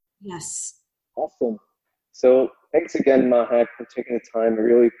Yes. Awesome. So thanks again, Mahek, for taking the time. I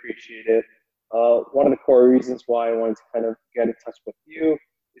really appreciate it. One of the core reasons why I wanted to kind of get in touch with you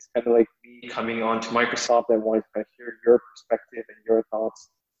is kind of like me coming on to Microsoft. I wanted to kind of hear your perspective and your thoughts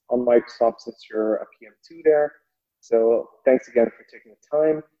on Microsoft since you're a PM2 there. So thanks again for taking the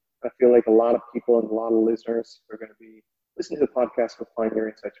time. I feel like a lot of people and a lot of listeners who are going to be listening to the podcast will find your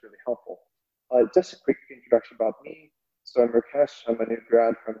insights really helpful. Just a quick introduction about me. So I'm Rakesh. I'm a new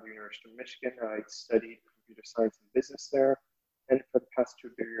grad from the University of Michigan. I studied computer science and business there. And for the past 2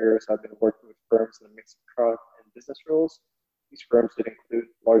 years, I've been working with firms in a mix of product and business roles. These firms did include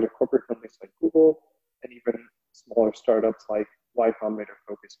larger corporate companies like Google and even smaller startups like Y Combinator,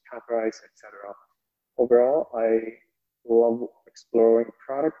 Focus, Pathrise, etc. Overall, I love exploring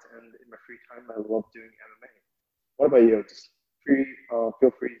product, and in my free time, I love doing MMA. What about you? Just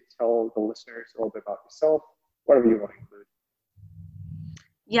feel free to tell the listeners a little bit about yourself, whatever you want to include.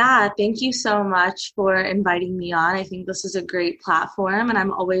 Yeah, thank you so much for inviting me on. I think this is a great platform, and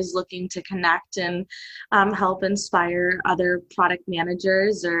I'm always looking to connect and help inspire other product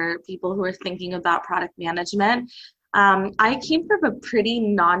managers or people who are thinking about product management. I came from a pretty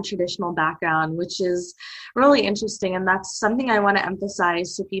non-traditional background, which is really interesting, and that's something I want to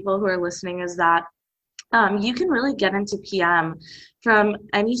emphasize to people who are listening is that you can really get into PM from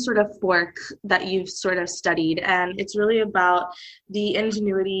any sort of fork that you've sort of studied. And it's really about the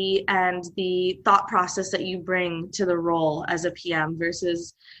ingenuity and the thought process that you bring to the role as a PM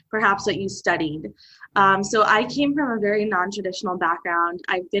versus perhaps what you studied. So I came from a very non-traditional background.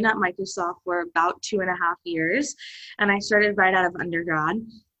 I've been at Microsoft for about 2.5 years, and I started right out of undergrad.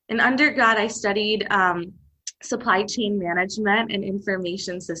 In undergrad, I studied supply chain management and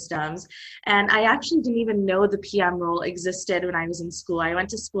information systems. And I actually didn't even know the PM role existed when I was in school. I went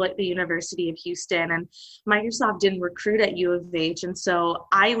to school at the University of Houston, and Microsoft didn't recruit at U of H. And so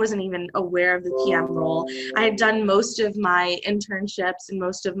I wasn't even aware of the PM role. I had done most of my internships and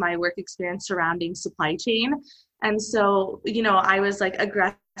most of my work experience surrounding supply chain. And so, I was like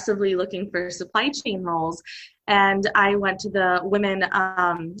aggressively looking for supply chain roles. And I went to the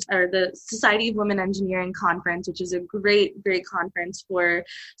the Society of Women Engineering Conference, which is a great, great conference for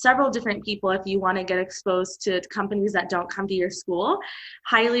several different people. If you want to get exposed to companies that don't come to your school,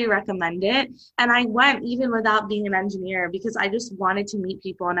 highly recommend it. And I went even without being an engineer because I just wanted to meet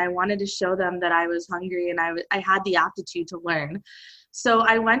people and I wanted to show them that I was hungry and I had the aptitude to learn. So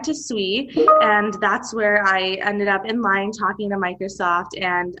I went to SWE, and that's where I ended up in line talking to Microsoft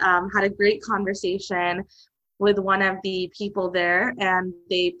and had a great conversation with one of the people there, and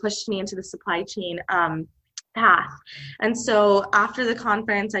they pushed me into the supply chain path. And so after the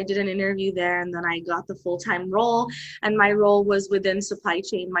conference, I did an interview there, and then I got the full-time role, and my role was within supply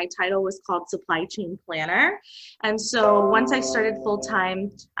chain. My title was called supply chain planner. And so once I started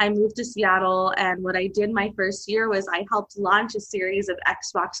full-time, I moved to Seattle, and what I did my first year was I helped launch a series of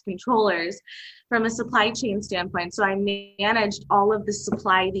Xbox controllers from a supply chain standpoint. So I managed all of the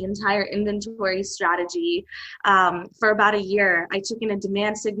supply, the entire inventory strategy for about a year. I took in a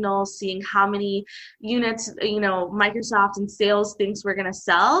demand signal, seeing how many units, Microsoft and sales thinks we're going to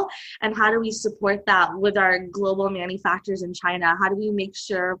sell, and how do we support that with our global manufacturers in China? How do we make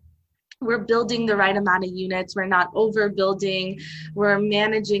sure we're building the right amount of units, we're not overbuilding, we're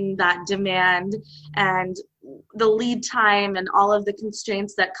managing that demand and the lead time and all of the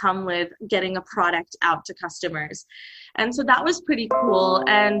constraints that come with getting a product out to customers. And so that was pretty cool.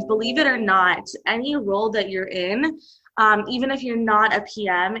 And believe it or not, any role that you're in, even if you're not a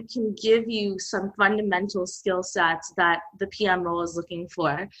PM, it can give you some fundamental skill sets that the PM role is looking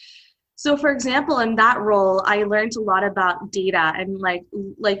for. So for example, in that role, I learned a lot about data and like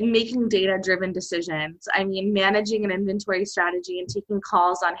making data-driven decisions. I mean, managing an inventory strategy and taking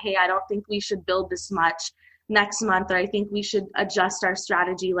calls on, hey, I don't think we should build this much next month, or I think we should adjust our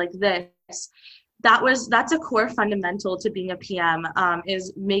strategy like this. That's a core fundamental to being a PM,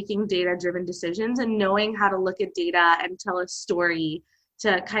 is making data-driven decisions and knowing how to look at data and tell a story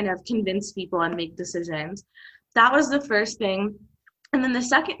to kind of convince people and make decisions. That was the first thing. And then the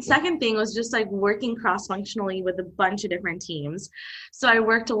second thing was just like working cross-functionally with a bunch of different teams. So I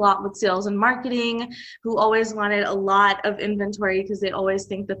worked a lot with sales and marketing, who always wanted a lot of inventory because they always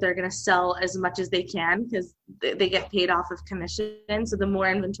think that they're going to sell as much as they can because they get paid off of commission. So the more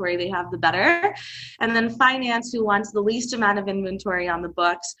inventory they have, the better. And then finance, who wants the least amount of inventory on the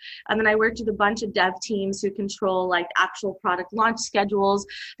books. And then I worked with a bunch of dev teams who control like actual product launch schedules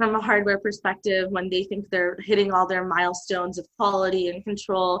from a hardware perspective when they think they're hitting all their milestones of quality fully in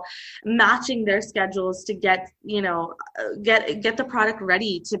control, matching their schedules to get the product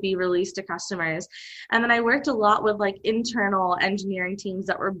ready to be released to customers. And then I worked a lot with like internal engineering teams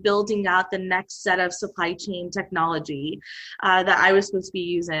that were building out the next set of supply chain technology that I was supposed to be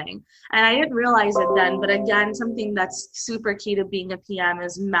using. And I didn't realize it then, but again, something that's super key to being a PM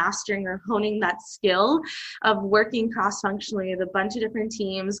is mastering or honing that skill of working cross-functionally with a bunch of different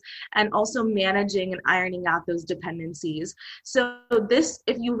teams and also managing and ironing out those dependencies. So this,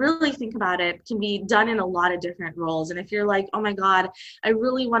 if you really think about it, can be done in a lot of different roles. And if you're like, oh my God, I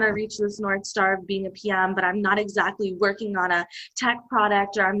really want to reach this North Star of being a PM, but I'm not exactly working on a tech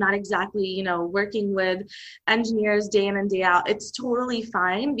product, or I'm not exactly, working with engineers day in and day out, it's totally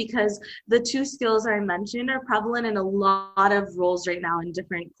fine, because the two skills I mentioned are prevalent in a lot of roles right now in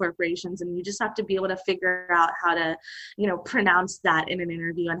different corporations. And you just have to be able to figure out how to, pronounce that in an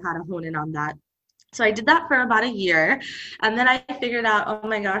interview and how to hone in on that. So I did that for about a year, and then I figured out, oh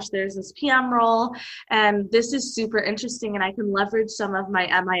my gosh, there's this PM role, and this is super interesting, and I can leverage some of my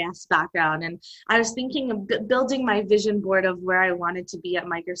MIS background. And I was thinking of building my vision board of where I wanted to be at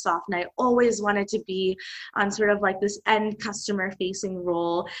Microsoft, and I always wanted to be on sort of like this end customer facing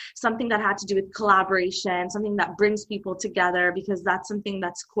role, something that had to do with collaboration, something that brings people together, because that's something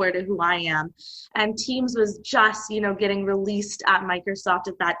that's core to who I am. And Teams was just, getting released at Microsoft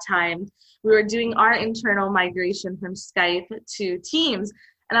at that time. We were doing our internal migration from Skype to Teams.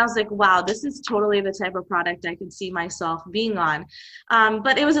 And I was like, wow, this is totally the type of product I could see myself being on.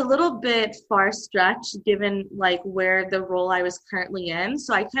 But it was a little bit far-stretched given like where the role I was currently in.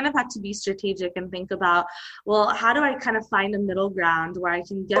 So I kind of had to be strategic and think about, well, how do I kind of find a middle ground where I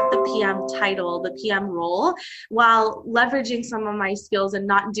can get the PM title, the PM role, while leveraging some of my skills and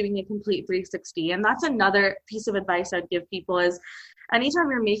not doing a complete 360. And that's another piece of advice I'd give people is,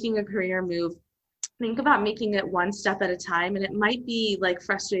 anytime you're making a career move, think about making it one step at a time. And it might be like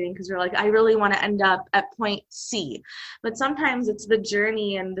frustrating because you're like, I really want to end up at point C. But sometimes it's the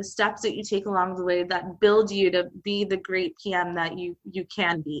journey and the steps that you take along the way that build you to be the great PM that you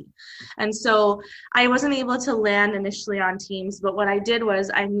can be. And so I wasn't able to land initially on Teams, but what I did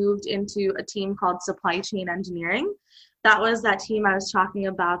was I moved into a team called Supply Chain Engineering. That was that team I was talking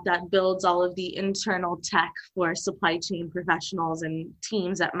about that builds all of the internal tech for supply chain professionals and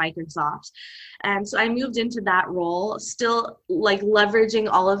teams at Microsoft. And so I moved into that role, still like leveraging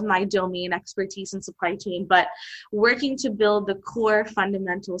all of my domain expertise in supply chain, but working to build the core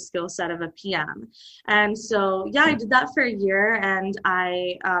fundamental skill set of a PM. And so, yeah, I did that for a year, and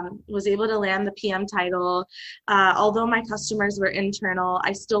I was able to land the PM title. Although my customers were internal,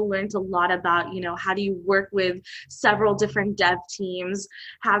 I still learned a lot about, how do you work with several different dev teams?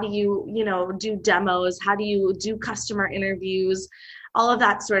 How do you, do demos? How do you do customer interviews? All of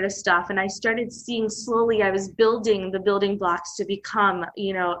that sort of stuff. And I started seeing slowly, I was building the building blocks to become,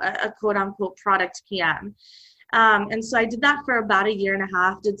 a quote unquote product PM. And so I did that for about a year and a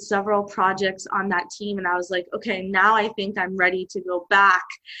half, did several projects on that team. And I was like, okay, now I think I'm ready to go back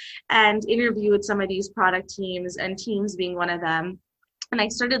and interview with some of these product teams, and Teams being one of them. And I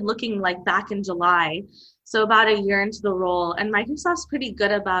started looking like back in July. So about a year into the role, and Microsoft's pretty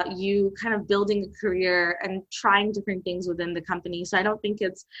good about you kind of building a career and trying different things within the company. So I don't think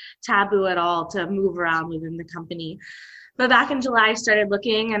it's taboo at all to move around within the company. But back in July, I started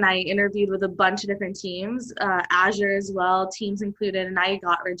looking, and I interviewed with a bunch of different teams, Azure as well, Teams included, and I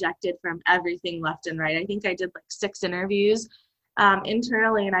got rejected from everything left and right. I think I did like 6 interviews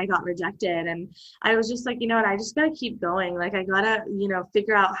internally, and I got rejected. And I was just like, you know what, I just gotta keep going. Like, I gotta,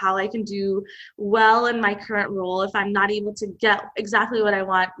 figure out how I can do well in my current role. If I'm not able to get exactly what I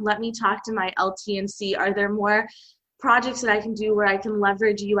want, let me talk to my LT and see, are there more projects that I can do where I can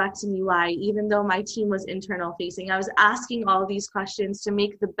leverage UX and UI, even though my team was internal facing. I was asking all these questions to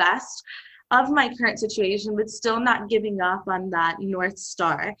make the best of my current situation, but still not giving up on that North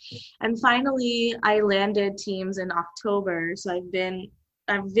Star. And finally, I landed Teams in October. So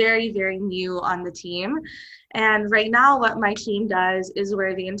I'm very, very new on the team. And right now, what my team does is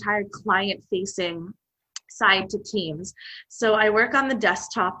we're the entire client-facing side to Teams. So I work on the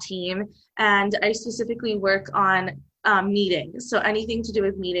desktop team, and I specifically work on meetings. So anything to do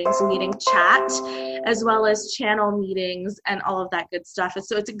with meetings, meeting chat, as well as channel meetings and all of that good stuff. And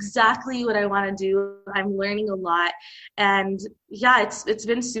so it's exactly what I want to do. I'm learning a lot. And yeah, it's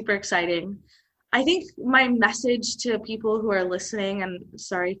been super exciting. I think my message to people who are listening, and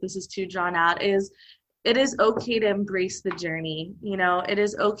sorry if this is too drawn out, is it is okay to embrace the journey. You know, it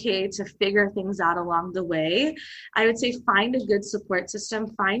is okay to figure things out along the way. I would say find a good support system,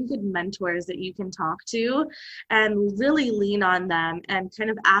 find good mentors that you can talk to, and really lean on them and kind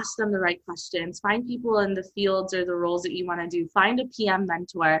of ask them the right questions. Find people in the fields or the roles that you want to do. Find a PM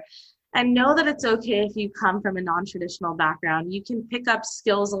mentor. And know that it's okay if you come from a non-traditional background. You can pick up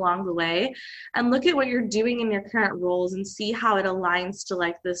skills along the way and look at what you're doing in your current roles and see how it aligns to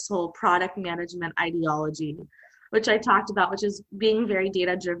like this whole product management ideology, which I talked about, which is being very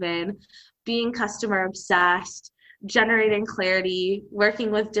data driven, being customer obsessed, generating clarity,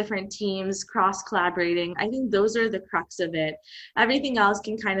 working with different teams, cross collaborating. I think those are the crux of it. Everything else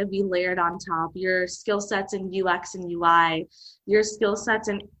can kind of be layered on top. Your skill sets in UX and UI, your skill sets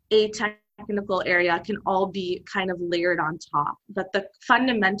in a technical area can all be kind of layered on top. But the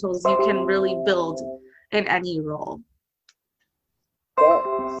fundamentals you can really build in any role.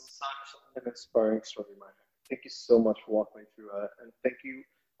 That's such an inspiring story, Maya. Thank you so much for walking me through it. And thank you.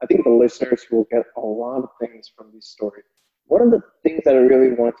 I think the listeners will get a lot of things from these stories. One of the things that I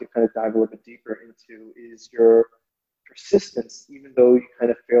really want to kind of dive a little bit deeper into is your persistence, even though you kind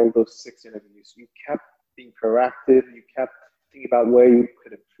of failed those 6 interviews. You kept being proactive, you kept thinking about where you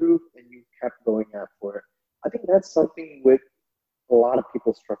could improve, and you kept going after it. I think that's something with a lot of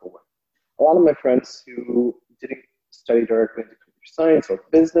people struggle with. A lot of my friends who didn't study directly into computer science or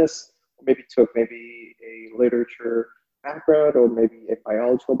business, or maybe took maybe a literature background or maybe a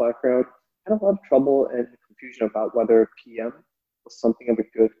biological background, had a lot of trouble and confusion about whether PM was something of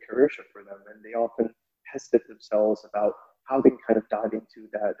a good career shift for them. And they often hesitate themselves about how they can kind of dive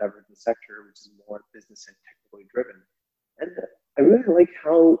into that divergent sector, which is more business and technically driven. And I really like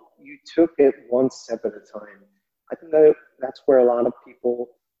how you took it one step at a time. I think that that's where a lot of people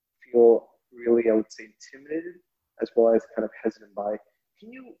feel really, I would say, intimidated as well as kind of hesitant by.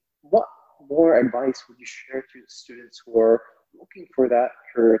 What more advice would you share to students who are looking for that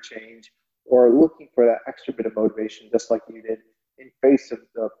career change or looking for that extra bit of motivation, just like you did in face of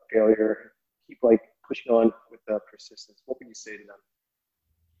the failure, and keep like pushing on with the persistence? What would you say to them?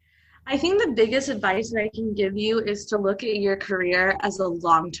 I think the biggest advice that I can give you is to look at your career as a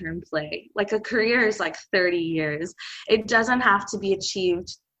long-term play. Like a career is like 30 years. It doesn't have to be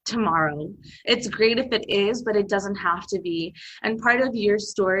achieved tomorrow. It's great if it is, but it doesn't have to be. And part of your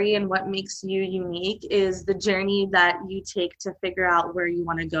story and what makes you unique is the journey that you take to figure out where you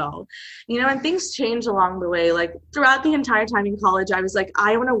want to go. You know, and things change along the way. Like throughout the entire time in college, I was like,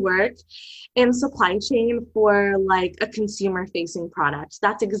 I want to work in supply chain for like a consumer facing product.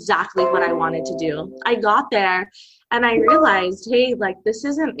 That's exactly what I wanted to do. I got there and I realized, hey, like this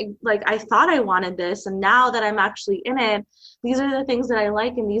isn't like I thought I wanted this. And now that I'm actually in it, these are the things that I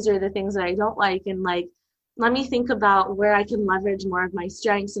like and these are the things that I don't like. And like, let me think about where I can leverage more of my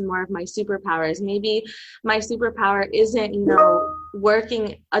strengths and more of my superpowers. Maybe my superpower isn't, you know,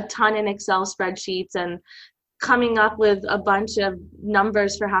 working a ton in Excel spreadsheets and coming up with a bunch of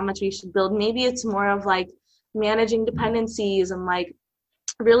numbers for how much we should build. Maybe it's more of like managing dependencies and like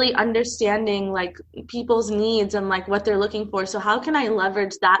really understanding like people's needs and like what they're looking for. So how can I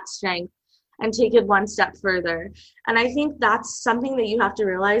leverage that strength and take it one step further? And I think that's something that you have to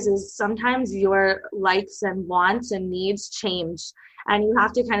realize is sometimes your likes and wants and needs change. And you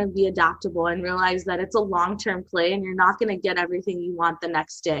have to kind of be adaptable and realize that it's a long-term play and you're not going to get everything you want the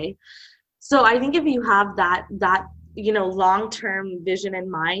next day. So I think if you have that you know long-term vision in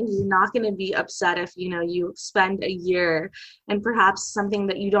mind, you're not going to be upset if you know you spend a year and perhaps something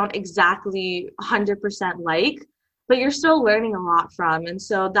that you don't exactly 100% like, but you're still learning a lot from. And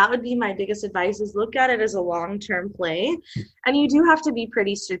so that would be my biggest advice is look at it as a long-term play. And you do have to be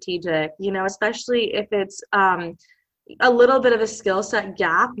pretty strategic, you know, especially if it's a little bit of a skill set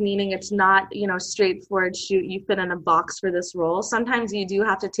gap, meaning it's not, you know, straightforward, shoot, you fit in a box for this role. Sometimes you do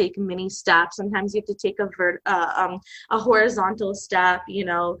have to take mini steps. Sometimes you have to take a horizontal step, you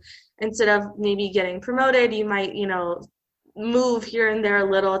know, instead of maybe getting promoted, you might, you know, move here and there a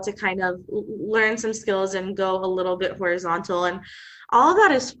little to kind of learn some skills and go a little bit horizontal. And all of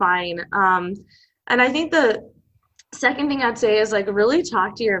that is fine. And I think the second thing I'd say is like really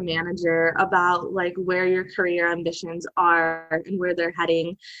talk to your manager about like where your career ambitions are and where they're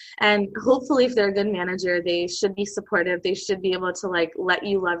heading. And hopefully if they're a good manager, they should be supportive. They should be able to like let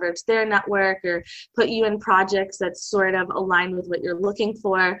you leverage their network or put you in projects that sort of align with what you're looking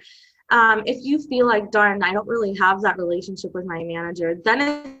for. If you feel like, darn, I don't really have that relationship with my manager,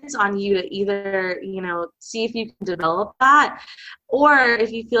 then it's on you to either, you know, see if you can develop that, or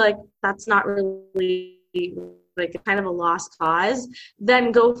if you feel like that's not really like kind of a lost cause,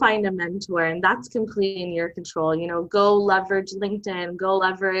 then go find a mentor, and that's completely in your control. You know, go leverage LinkedIn, go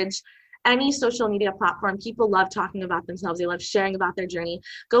leverage any social media platform, people love talking about themselves. They love sharing about their journey.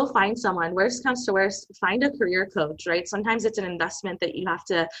 Go find someone. Worst comes to worst, find a career coach, right? Sometimes it's an investment that you have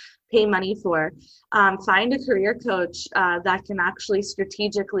to pay money for. Find a career coach that can actually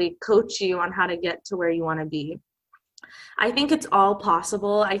strategically coach you on how to get to where you want to be. I think it's all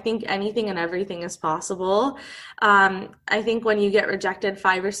possible. I think anything and everything is possible. I think when you get rejected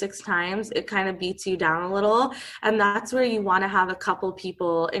 5 or 6 times, it kind of beats you down a little. And that's where you want to have a couple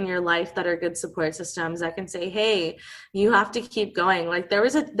people in your life that are good support systems that can say, hey, you have to keep going. Like there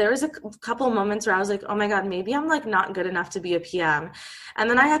was a couple moments where I was like, oh my God, maybe I'm like not good enough to be a PM. And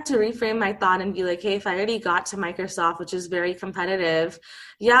then I had to reframe my thought and be like, hey, if I already got to Microsoft, which is very competitive,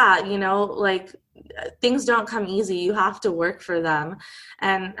 yeah, like things don't come easy. You have to work for them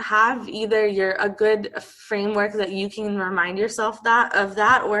and have either a good framework that you can remind yourself that,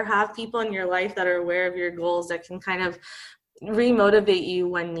 or have people in your life that are aware of your goals that can kind of remotivate you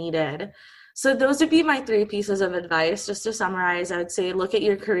when needed. So those would be my 3 pieces of advice. Just to summarize, I would say look at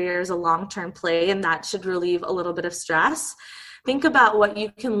your career as a long-term play, and that should relieve a little bit of stress. Think about what you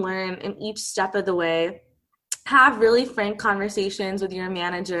can learn in each step of the way. Have really frank conversations with your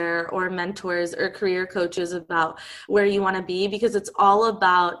manager or mentors or career coaches about where you want to be, because it's all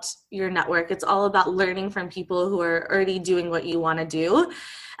about your network. It's all about learning from people who are already doing what you want to do.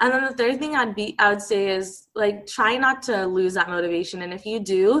 And then the third thing I would say is like try not to lose that motivation. And if you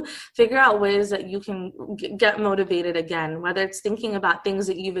do, figure out ways that you can get motivated again, whether it's thinking about things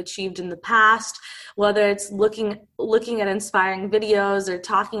that you've achieved in the past, whether it's looking at inspiring videos or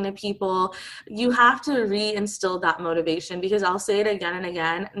talking to people. You have to reinstill that motivation, because I'll say it again and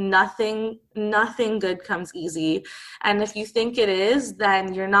again, nothing good comes easy. And if you think it is,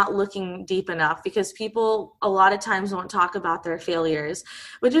 then you're not looking deep enough, because people a lot of times won't talk about their failures,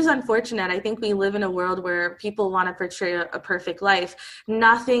 which is unfortunate. I think we live in a world where people want to portray a perfect life.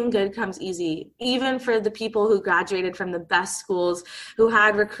 Nothing good comes easy. Even for the people who graduated from the best schools, who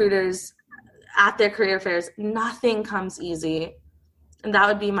had recruiters at their career fairs, nothing comes easy. And that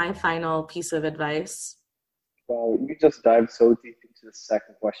would be my final piece of advice. Well, you just dived so deep into the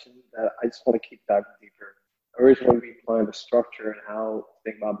second question that I just want to keep diving deeper. Originally, we planned the structure and how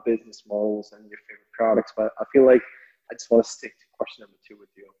to think about business models and your favorite products, but I feel like I just want to stick to question number 2 with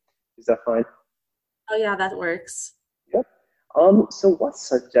you. Is that fine? Oh yeah, that works. Yep. So what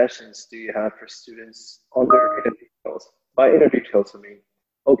suggestions do you have for students on their interview skills? By interview skills, I mean,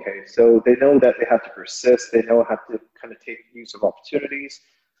 okay, so they know that they have to persist, they know how to kind of take use of opportunities,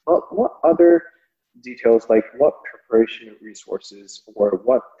 but what other details, like what preparation resources or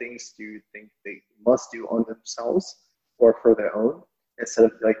what things do you think they must do on themselves or for their own instead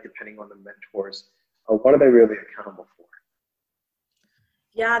of like depending on the mentors? What are they really accountable for?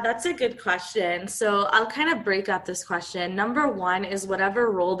 Yeah, that's a good question. So I'll kind of break up this question. Number one is whatever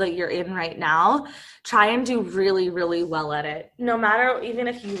role that you're in right now, try and do really, really well at it. No matter, even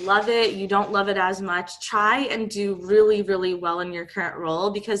if you love it, you don't love it as much, try and do really, really well in your current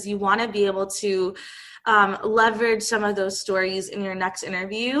role, because you want to be able to leverage some of those stories in your next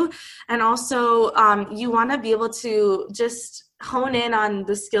interview. And also, you want to be able to just hone in on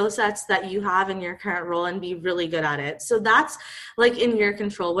the skill sets that you have in your current role and be really good at it. So that's like in your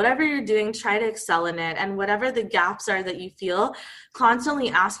control. Whatever you're doing, try to excel in it. And whatever the gaps are that you feel, constantly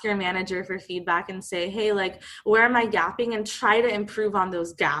ask your manager for feedback and say, hey, like, where am I gapping? And try to improve on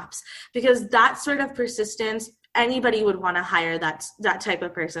those gaps, because that sort of persistence, anybody would want to hire that type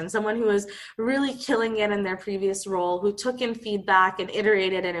of person, someone who was really killing it in their previous role, who took in feedback and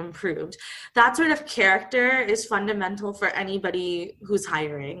iterated and improved. That sort of character is fundamental for anybody who's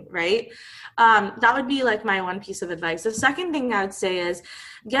hiring, right? That would be like my one piece of advice. The second thing I would say is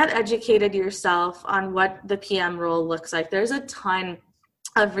get educated yourself on what the PM role looks like. There's a ton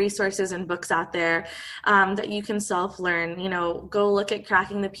of resources and books out there that you can self-learn. Go look at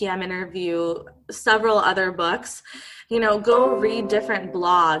Cracking the PM Interview, several other books. Go read different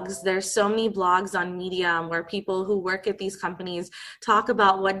blogs. There's so many blogs on Medium where people who work at these companies talk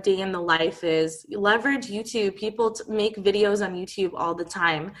about what day in the life is. Leverage YouTube. People make videos on YouTube all the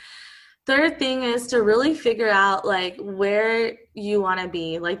time. Third thing is to really figure out like where you want to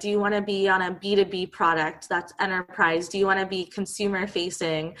be. Like, do you want to be on a B2B product that's enterprise? Do you want to be consumer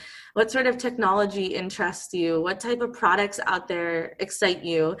facing? What sort of technology interests you? What type of products out there excite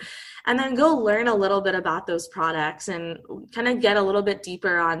you? And then go learn a little bit about those products and kind of get a little bit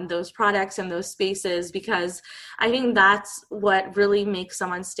deeper on those products and those spaces, because I think that's what really makes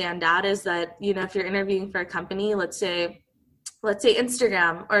someone stand out, is that, if you're interviewing for a company, let's say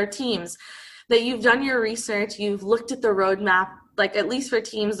Instagram or Teams, that you've done your research, you've looked at the roadmap like at least for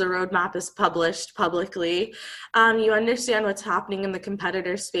teams, the roadmap is published publicly. You understand what's happening in the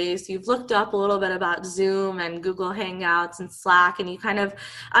competitor space. You've looked up a little bit about Zoom and Google Hangouts and Slack, and you kind of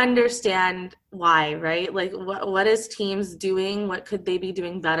understand why, right? Like what is Teams doing? What could they be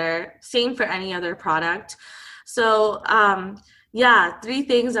doing better? Same for any other product. So yeah, three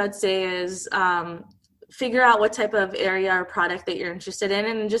things I'd say is figure out what type of area or product that you're interested in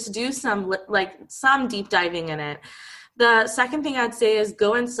and just do some deep diving in it. The second thing I'd say is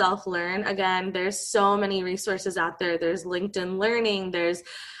go and self-learn. Again, there's so many resources out there. There's LinkedIn Learning, there's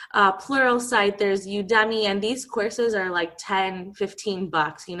Pluralsight, there's Udemy, and these courses are like 10, $15.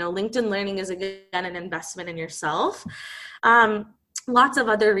 LinkedIn Learning is, again, an investment in yourself. Lots of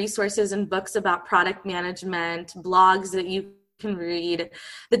other resources and books about product management, blogs that you can read.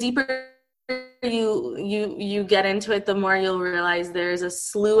 The deeper you get into it, the more you'll realize there's a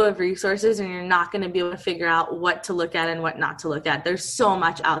slew of resources and you're not going to be able to figure out what to look at and what not to look at. There's so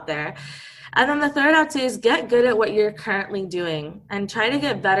much out there. And then the third I'd say is get good at what you're currently doing and try to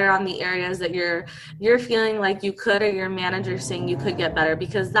get better on the areas that you're feeling like you could, or your manager's saying you could get better,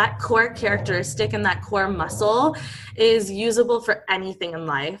 because that core characteristic and that core muscle is usable for anything in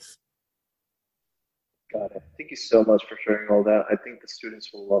life. Got it. Thank you so much for sharing all that. I think the students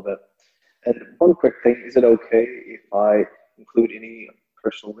will love it. And one quick thing, is it okay if I include any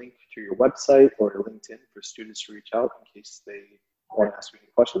personal link to your website or your LinkedIn for students to reach out in case they want to ask me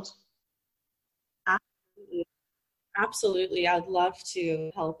any questions? Absolutely. Absolutely. I'd love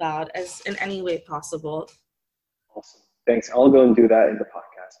to help out as in any way possible. Awesome. Thanks. I'll go and do that in the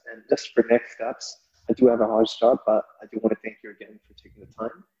podcast. And just for next steps, I do have a hard stop, but I do want to thank you again for taking the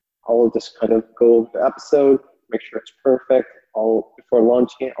time. I'll just kind of go over the episode, make sure it's perfect. Before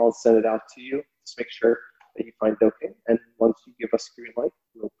launching it, I'll send it out to you. Just make sure that you find it okay. And once you give us green light,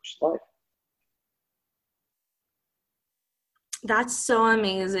 we'll push live. That's so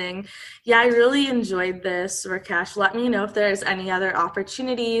amazing. Yeah, I really enjoyed this, Rakesh. Let me know if there's any other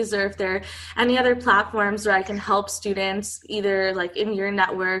opportunities or if there are any other platforms where I can help students, either like in your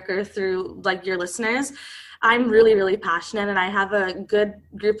network or through like your listeners. I'm really, really passionate, and I have a good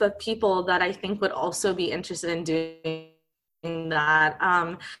group of people that I think would also be interested in doing that.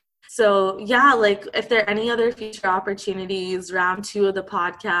 So yeah, like if there are any other future opportunities, round two of the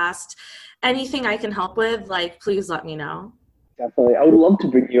podcast, anything I can help with, like please let me know. Definitely. I would love to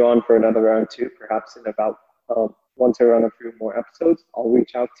bring you on for another round too, perhaps in about once I run a few more episodes. I'll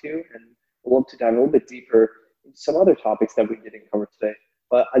reach out to you and I'd love to dive a little bit deeper into some other topics that we didn't cover today.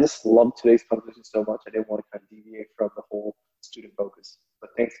 But I just love today's conversation so much. I didn't want to kind of deviate from the whole student focus. But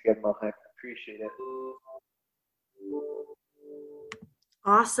thanks again, Mahek. I appreciate it.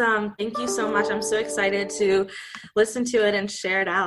 Awesome. Thank you so much. I'm so excited to listen to it and share it out.